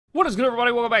What is good,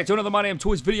 everybody? Welcome back to another My Damn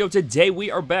Toys video. Today we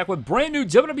are back with brand new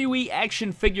WWE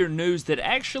action figure news that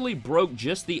actually broke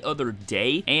just the other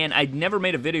day, and I never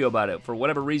made a video about it. For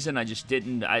whatever reason, I just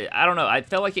didn't. I don't know. I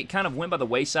felt like it kind of went by the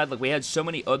wayside. Like, we had so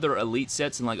many other Elite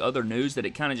sets and like other news that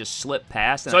it kind of just slipped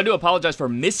past. So I do apologize for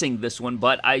missing this one,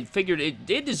 but I figured it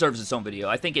deserves its own video.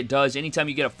 I think it does. Anytime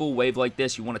you get a full wave like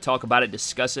this, you want to talk about it,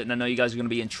 discuss it, and I know you guys are going to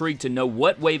be intrigued to know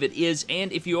what wave it is,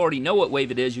 and if you already know what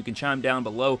wave it is, you can chime down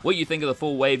below what you think of the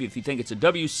full wave. If you think it's a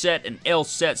W set, an L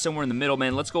set, somewhere in the middle,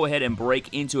 man, let's go ahead and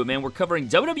break into it, man. We're covering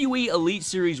WWE Elite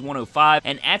Series 105,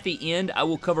 and at the end, I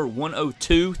will cover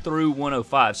 102 through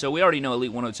 105. So we already know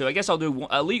Elite 102. I guess I'll do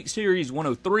Elite Series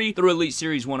 103 through Elite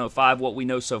Series 105, what we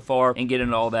know so far, and get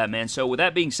into all that, man. So with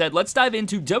that being said, let's dive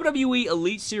into WWE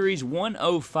Elite Series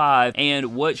 105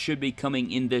 and what should be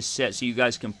coming in this set, so you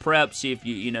guys can prep, see if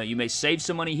you may save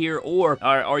some money here, or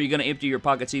are you going to empty your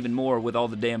pockets even more with all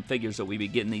the damn figures that we be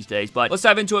getting these days. But let's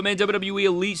dive into it, man. WWE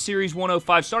Elite Series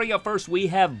 105. Starting out first, we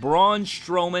have Braun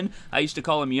Strowman. I used to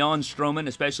call him Jan Strowman,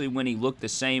 especially when he looked the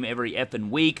same every effing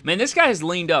week. Man, this guy has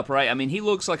leaned up, right? I mean, he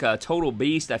looks like a total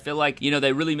beast. I feel like,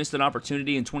 they really missed an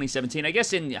opportunity in 2017. I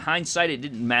guess in hindsight, it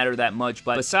didn't matter that much,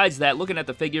 but besides that, looking at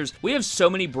the figures, we have so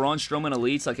many Braun Strowman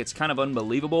Elites, like, it's kind of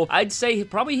unbelievable. I'd say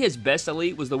probably his best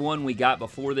Elite was the one we got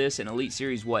before this in Elite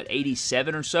Series, what,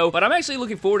 87 or so? But I'm actually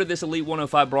looking forward to this Elite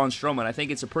 105 Braun Strowman. I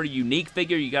think it's a pretty unique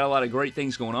figure. You got a lot of great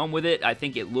things going on with it. I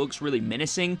think it looks really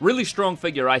menacing. Really strong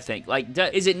figure, I think. Like,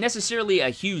 is it necessarily a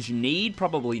huge need?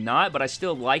 Probably not, but I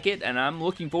still like it, and I'm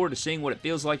looking forward to seeing what it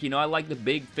feels like. I like the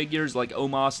big figures like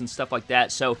Omos and stuff like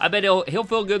that, so I bet he'll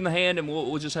feel good in the hand, and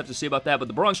we'll just have to see about that, but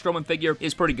the Braun Strowman figure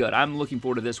is pretty good. I'm looking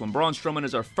forward to this one. Braun Strowman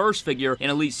is our first figure in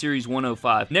Elite Series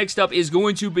 105. Next up is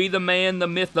going to be the man, the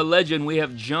myth, the legend. We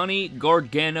have Johnny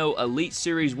Gargano Elite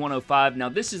Series 105. Now,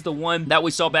 this is the one that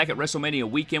we saw back at WrestleMania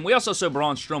weekend. We also saw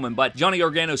Braun Strowman, but Johnny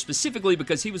Gargano specifically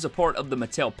because he was a part of the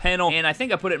Mattel panel, and I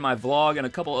think I put it in my vlog and a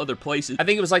couple other places. I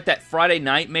think it was like that Friday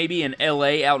night maybe in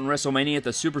LA out in WrestleMania at the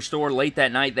Superstore. Late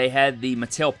that night, they had the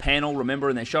Mattel panel, remember,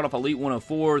 and they showed off Elite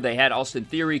 104. They had Austin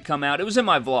Theory come out. It was in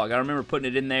my vlog. I remember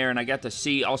putting it in there, and I got to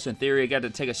see Austin Theory. I got to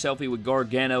take a selfie with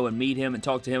Gargano and meet him and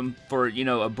talk to him for,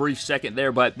 a brief second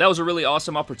there, but that was a really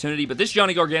awesome opportunity. But this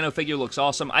Johnny Gargano figure looks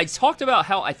awesome. I talked about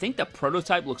how I think the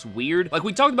prototype looks weird. Like,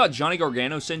 we talked about Johnny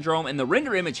Gargano syndrome, and the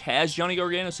render image has Johnny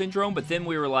Gargano syndrome, but then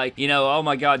we were like, oh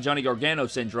my god, Johnny Gargano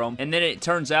syndrome, and then it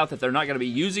turns out that they're not going to be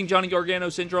using Johnny Gargano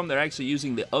syndrome. They're actually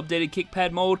using the updated kick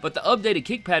pad mode, but the updated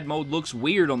kick pad mode looks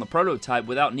weird on the prototype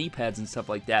without knee pads and stuff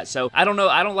like that. So I don't know.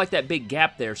 I don't like that big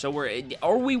gap there. So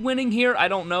are we winning here? I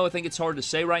don't know. I think it's hard to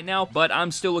say right now, but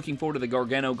I'm still looking forward to the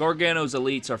Gargano. Gargano's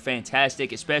Elites are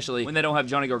fantastic, especially when they don't have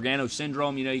Johnny Gargano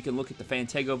syndrome. You can look at the Fan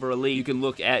Takeover Elite. You can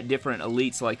look at different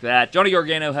Elites like that. Johnny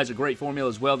Gargano has a great formula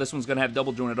as well. This one's going to have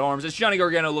double jointed arms. This Johnny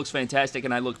Gargano looks fantastic,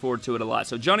 and I look forward to it a lot.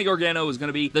 So Johnny Gargano is going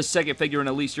to be the second figure in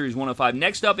Elite Series 105.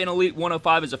 Next up in Elite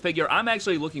 105 is a figure I'm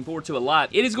actually looking forward to a lot.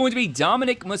 It is going to be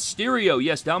Dominic Mysterio.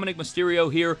 Yes, Dominic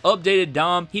Mysterio here. Updated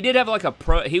Dom. He did have like a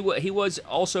he was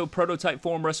also prototype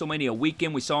form WrestleMania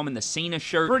weekend. We saw him in the Cena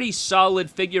shirt. Pretty solid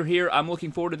figure here. I'm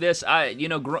looking forward to this.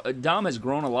 Dom has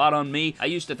grown a lot on me. I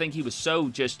used to think he was so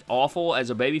just awful as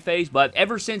a babyface, but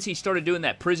ever since he started doing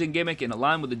that prison gimmick and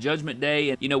aligned with the Judgment Day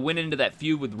and, went into that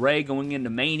feud with Rey going into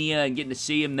Mania and getting to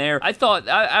see him there, I thought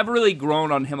I've really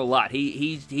grown on him a lot.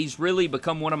 He's really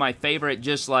become one of my favorite,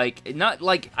 just like, not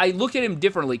like, I look at him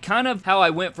differently, kind of how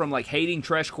I went from like hating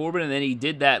Trash Corbin and then he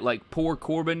did that like poor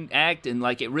Corbin act and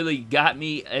like it really got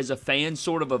me as a fan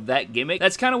sort of that gimmick.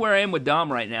 That's kind of where I am with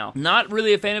Dom right now. Not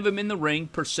really a fan of him in the ring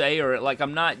per se, or like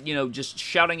I'm not, just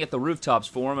shouting at the rooftops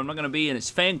for him. I'm not going to be in his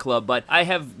fan club, but I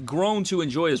have grown to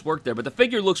enjoy his work there. But the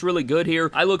figure looks really good here.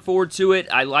 I look forward to it.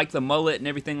 I like the mullet and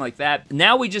everything like that.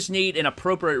 Now we just need an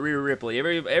appropriate Rhea Ripley.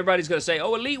 Everybody's going to say,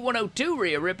 oh, Elite 102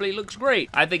 Rhea Ripley looks great.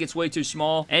 I think it's way too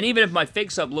small, and even if my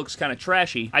fix-up looks kind of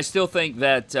trashy, I still think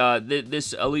that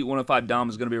this Elite 105 Dom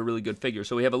is going to be a really good figure.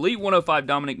 So we have Elite 105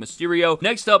 Dominic Mysterio.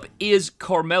 Next up is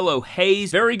Carmelo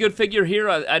Hayes. Very good figure here.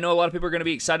 I know a lot of people are going to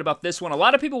be excited about this one. A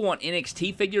lot of people want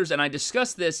NXT figures, and I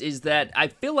discussed this, is that I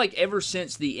feel like ever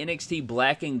since the NXT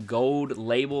Black and Gold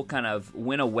label kind of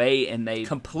went away and they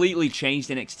completely changed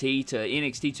NXT to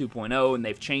NXT 2.0, and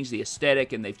they've changed the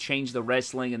aesthetic, and they've changed the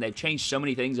wrestling, and they've changed so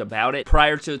many things about it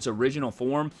prior to its original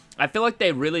form, I feel like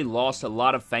they really lost a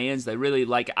lot of fans. They really,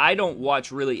 like, I don't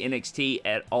watch really NXT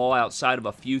at all outside of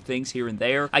a few things here and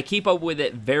there. I keep up with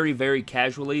it very, very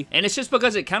casually, and it's just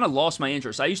because it kind of lost my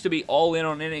interest. I used to be all in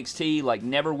on NXT, like,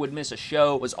 never would miss a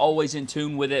show, was always in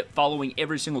tune with it, following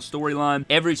every single storyline.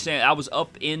 I was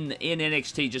up in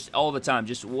NXT just all the time,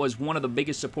 just was one of the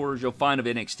biggest supporters you'll find of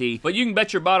NXT. But you can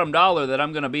bet your bottom dollar that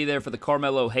I'm going to be be there for the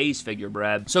Carmelo Hayes figure,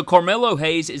 Brad. So Carmelo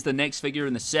Hayes is the next figure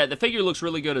in the set. The figure looks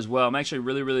really good as well. I'm actually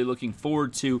really looking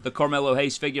forward to the Carmelo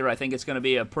Hayes figure. I think it's going to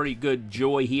be a pretty good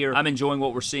joy here. I'm enjoying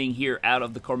what we're seeing here out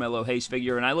of the Carmelo Hayes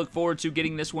figure, and I look forward to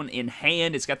getting this one in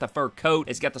hand. It's got the fur coat.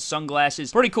 It's got the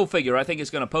sunglasses. Pretty cool figure. I think it's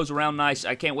going to pose around nice.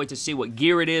 I can't wait to see what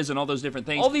gear it is and all those different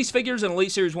things. All these figures in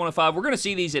Elite Series 105, we're going to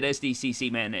see these at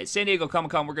SDCC, man. At San Diego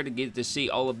Comic-Con, we're going to get to see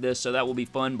all of this, so that will be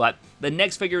fun. But the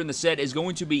next figure in the set is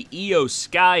going to be Io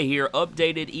Sky here,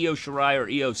 updated Io Shirai or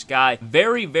Io Sky.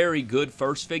 Very good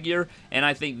first figure, and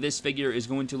I think this figure is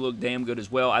going to look damn good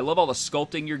as well. I love all the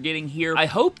sculpting you're getting here. I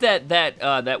hope that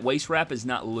that waist wrap is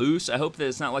not loose. I hope that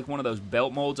it's not like one of those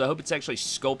belt molds. I hope it's actually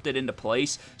sculpted into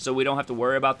place, so we don't have to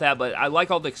worry about that. But I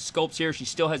like all the sculpts here. She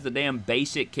still has the damn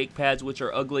basic kick pads, which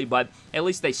are ugly, but at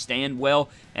least they stand well,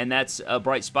 and that's a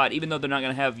bright spot. Even though they're not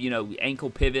going to have, you know, ankle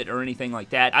pivot or anything like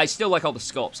that, I still like all the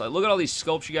sculpts. Like, look at all these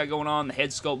sculpts you got going on. The head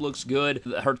sculpt looks good.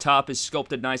 Her top is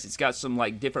sculpted nice. It's got some,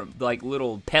 like, different, like,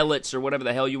 little pellets or whatever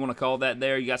the hell you want to call that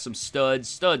there. You got some studs.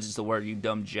 Studs is the word, you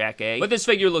dumb jackass. But this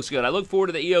figure looks good. I look forward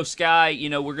to the Io Sky. You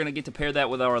know, we're going to get to pair that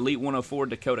with our Elite 104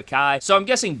 Dakota Kai. So I'm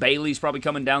guessing Bayley's probably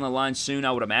coming down the line soon,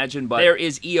 I would imagine. But there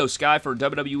is Io Sky for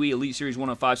WWE Elite Series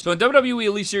 105. So in WWE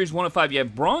Elite Series 105, you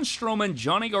have Braun Strowman,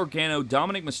 Johnny Gargano,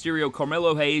 Dominic Mysterio,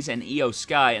 Carmelo Hayes, and Io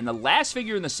Sky. And the last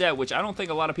figure in the set, which I don't think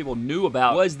a lot of people knew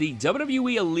about, was the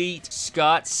WWE Elite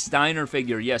Scott Steiner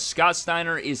figure. Yes, Scott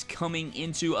Steiner is coming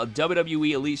into a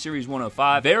WWE Elite Series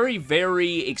 105.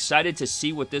 Very excited to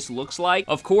see what this looks like.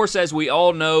 Of course, as we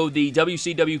all know, the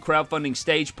WCW crowdfunding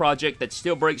stage project that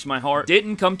still breaks my heart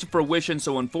didn't come to fruition,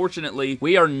 so unfortunately,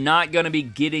 we are not going to be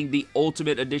getting the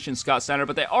Ultimate Edition Scott Steiner,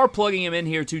 but they are plugging him in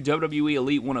here to WWE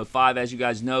Elite 105. As you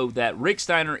guys know, that Rick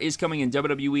Steiner is coming in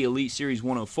WWE Elite Series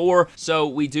 104, so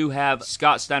we do have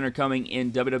Scott Steiner coming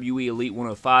in WWE Elite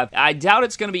 105. I doubt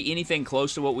it's going to be anything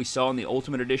close to what we saw in the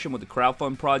Ultimate Edition with the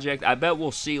crowdfund project. I bet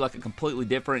we'll see like a completely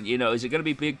different, you know, is it going to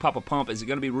be Big Papa Pump? Is it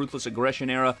going to be Ruthless Aggression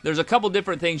era? There's a couple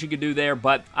different things you could do there,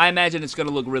 but I imagine it's going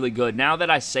to look really good. Now that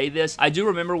I say this, I do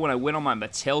remember when I went on my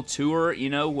Mattel tour, you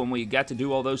know, when we got to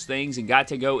do all those things and got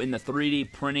to go in the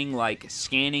 3D printing, like,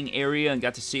 scanning area and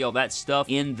got to see all that stuff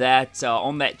in that,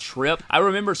 on that trip. I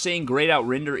remember seeing grayed out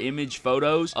render image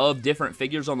photos of different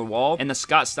figures on the wall, and the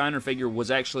Scott Steiner figure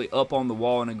was actually up on the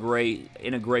wall in a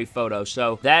gray photo.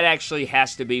 So that actually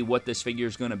has to be what this figure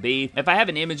is going to be. If I have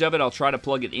an image of it, I'll try to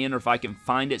plug it in, or if I can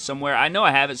find it somewhere. I know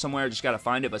I have it somewhere, I just got to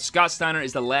find it. But Scott Steiner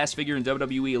is the last figure in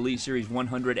WWE Elite Series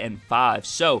 105.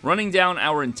 So running down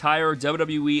our entire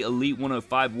WWE Elite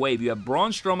 105 wave, you have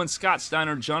Braun Strowman, Scott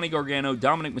Steiner, Johnny Gargano,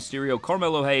 Dominic Mysterio,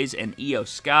 Carmelo Hayes, and Io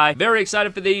Sky. Very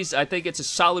excited for these. I think it's a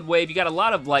solid wave. You got a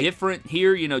lot of like different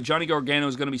here. You know, Johnny Gargano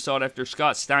is going to be sought after,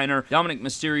 Scott Steiner, Dominic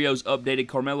Mysterio's updated,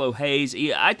 Carmelo Hayes.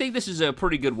 I think this is a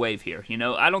pretty good wave here. You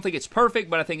know, I don't think it's perfect,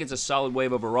 but I think it's a solid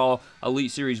wave overall,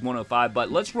 Elite Series 105.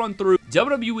 But let's run through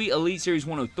WWE Elite Series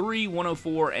 103,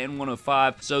 104, and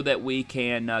 105 so that we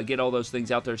can get all those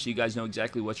things out there so you guys know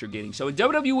exactly what you're getting. So in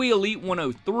WWE Elite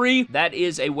 103, that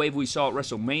is a wave we saw at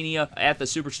WrestleMania. At the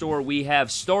Superstore, we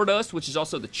have Stardust, which is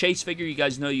also the Chase figure. You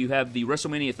guys know you have the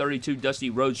WrestleMania 32 Dusty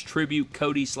Rhodes Tribute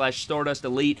Cody / Stardust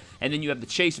Elite, and then you have the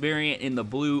Chase variant in the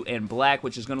blue and black,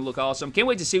 which is going to look awesome. Can't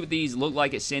wait to see what these look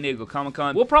like at San Diego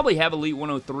Comic-Con. We'll probably have Elite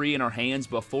 103 in our hands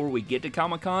before we get to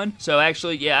Comic-Con. So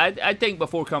actually, yeah, I think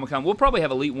before Comic-Con, we'll probably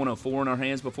have Elite 104 in our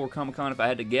hands before Comic-Con if I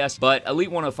had to guess, but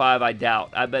Elite 105, I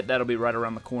doubt. I bet that'll be right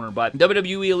around the corner. But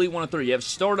WWE Elite 103, you have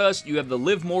Stardust, you have the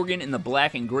Liv Morgan in the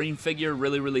black and green figure,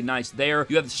 really nice there.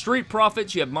 You have the Street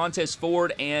Profits, you have Montez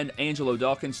Ford and Angelo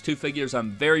Dawkins, two figures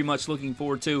I'm very much looking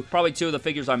forward to. Probably two of the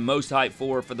figures I'm most hyped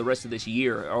for the rest of this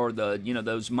year, or the, you know,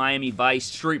 those Miami Vice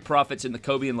Street Profits in the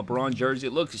Kobe and LeBron jersey.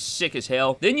 It looks sick as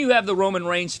hell. Then you have the Roman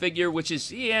Reigns figure, which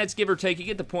is, yeah, it's give or take. You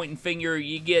get the pointing finger,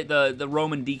 you get the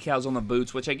Roman decals on the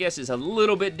boots, which I guess is a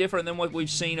little bit different than what we've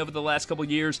seen over the last couple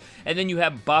years. And then you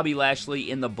have Bobby Lashley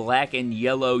in the black and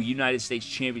yellow United States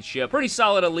Championship. Pretty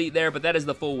solid Elite there, but that is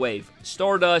the full wave.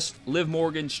 Stardust, Liv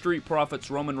Morgan, Street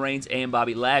Profits, Roman Reigns, and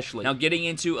Bobby Lashley. Now getting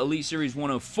into Elite Series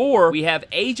 104, we have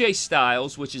AJ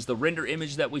Styles, which is the render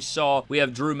image that we saw. We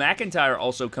have Drew McIntyre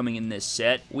also coming in this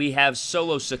set. We have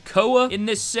Solo Sikoa in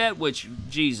this set, which,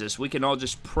 Jesus, we can all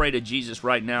just pray to Jesus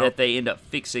right now that they end up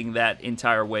fixing that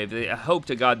entire wave. I hope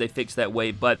to God they fix that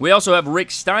wave. But we also have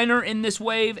Rick Steiner in this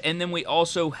wave, and then we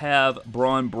also have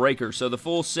Braun Breaker. So the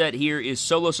full set here is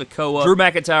Solo Sikoa, Drew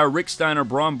McIntyre, Rick Steiner,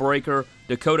 Braun Breaker,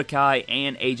 Dakota Kai,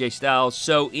 and AJ Styles.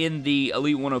 So in the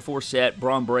Elite 104 set,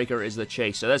 Braun Breaker is the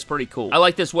chase. So that's pretty cool. I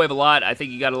like this wave a lot. I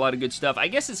think you got a lot of good stuff. I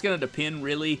guess it's going to depend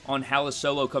really on how the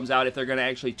Solo comes out, if they're going to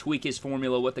actually tweak his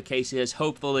formula, what the case is.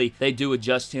 Hopefully they do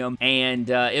adjust him, and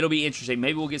it'll be interesting.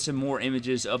 Maybe we'll get some more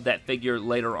images of that figure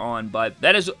later on, but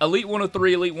that is Elite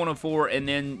 103, Elite 104, and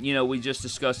then, you know, we just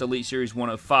discussed Elite Series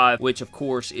 105, which of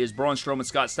course is Braun Strowman,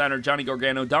 Scott Steiner, Johnny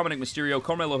Gargano, Dominic Mysterio,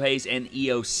 Carmelo Hayes, and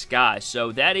Io Sky.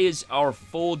 So that is our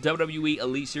full WWE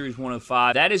Elite Series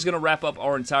 105. That is going to wrap up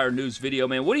our entire news video,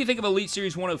 man. What do you think of Elite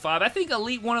Series 105? I think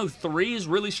Elite 103 is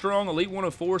really strong, Elite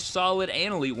 104 solid,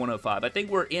 and Elite 105. I think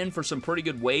we're in for some pretty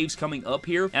good waves coming up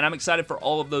here, and I'm excited for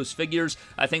all of those figures.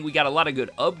 I think we got a lot of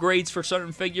good upgrades for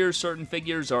certain figures. Certain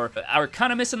figures are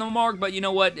kind of missing the mark, but you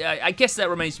know what? I guess that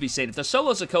remains to be seen. If the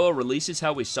Solo Sikoa releases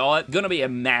how we saw it, gonna be a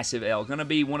massive L. Gonna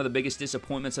be one of the biggest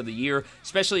disappointments of the year,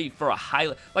 especially for a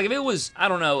highlight. Like if it was, I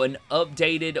don't know, an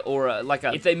updated or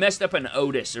if they messed up an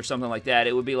Otis or something like that,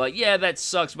 it would be like, yeah, that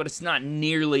sucks, but it's not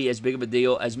nearly as big of a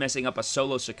deal as messing up a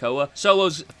Solo Sikoa.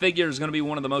 Solo's figure is gonna be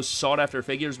one of the most sought after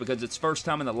figures because it's first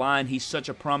time in the line. He's such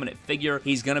a prominent figure.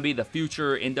 He's gonna be the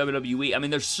future in WWE. I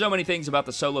mean, there's so many things about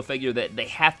the Solo figure that they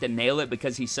have to nail it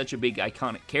because he's such a big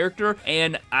iconic character,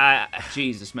 and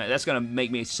Jesus, man, that's gonna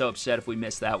make me so upset if we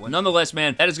miss that one. Nonetheless,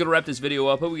 man, that is gonna wrap this video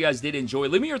up. Hope you guys did enjoy.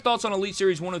 Leave me your thoughts on Elite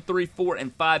Series 103, 4,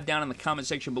 and 5 down in the comment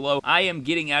section below. I am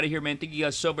getting out of here, man. Thank you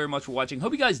guys so very much for watching.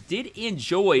 Hope you guys did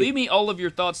enjoy. Leave me all of your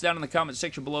thoughts down in the comment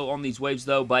section below on these waves,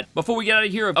 though. But before we get out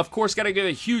of here, of course, gotta give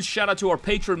a huge shout out to our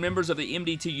Patreon members of the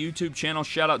MDT YouTube channel.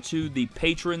 Shout out to the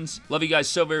patrons. Love you guys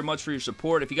so very much for your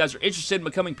support. If you guys are interested in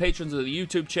becoming patrons of the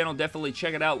YouTube channel, definitely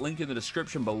check it out. Link in the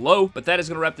description below. But that is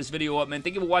going to wrap this video up, man.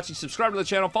 Thank you for watching. Subscribe to the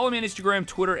channel. Follow me on Instagram,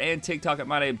 Twitter, and TikTok at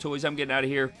MyNameToys. I'm getting out of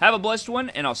here. Have a blessed one,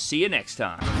 and I'll see you next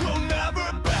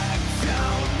time.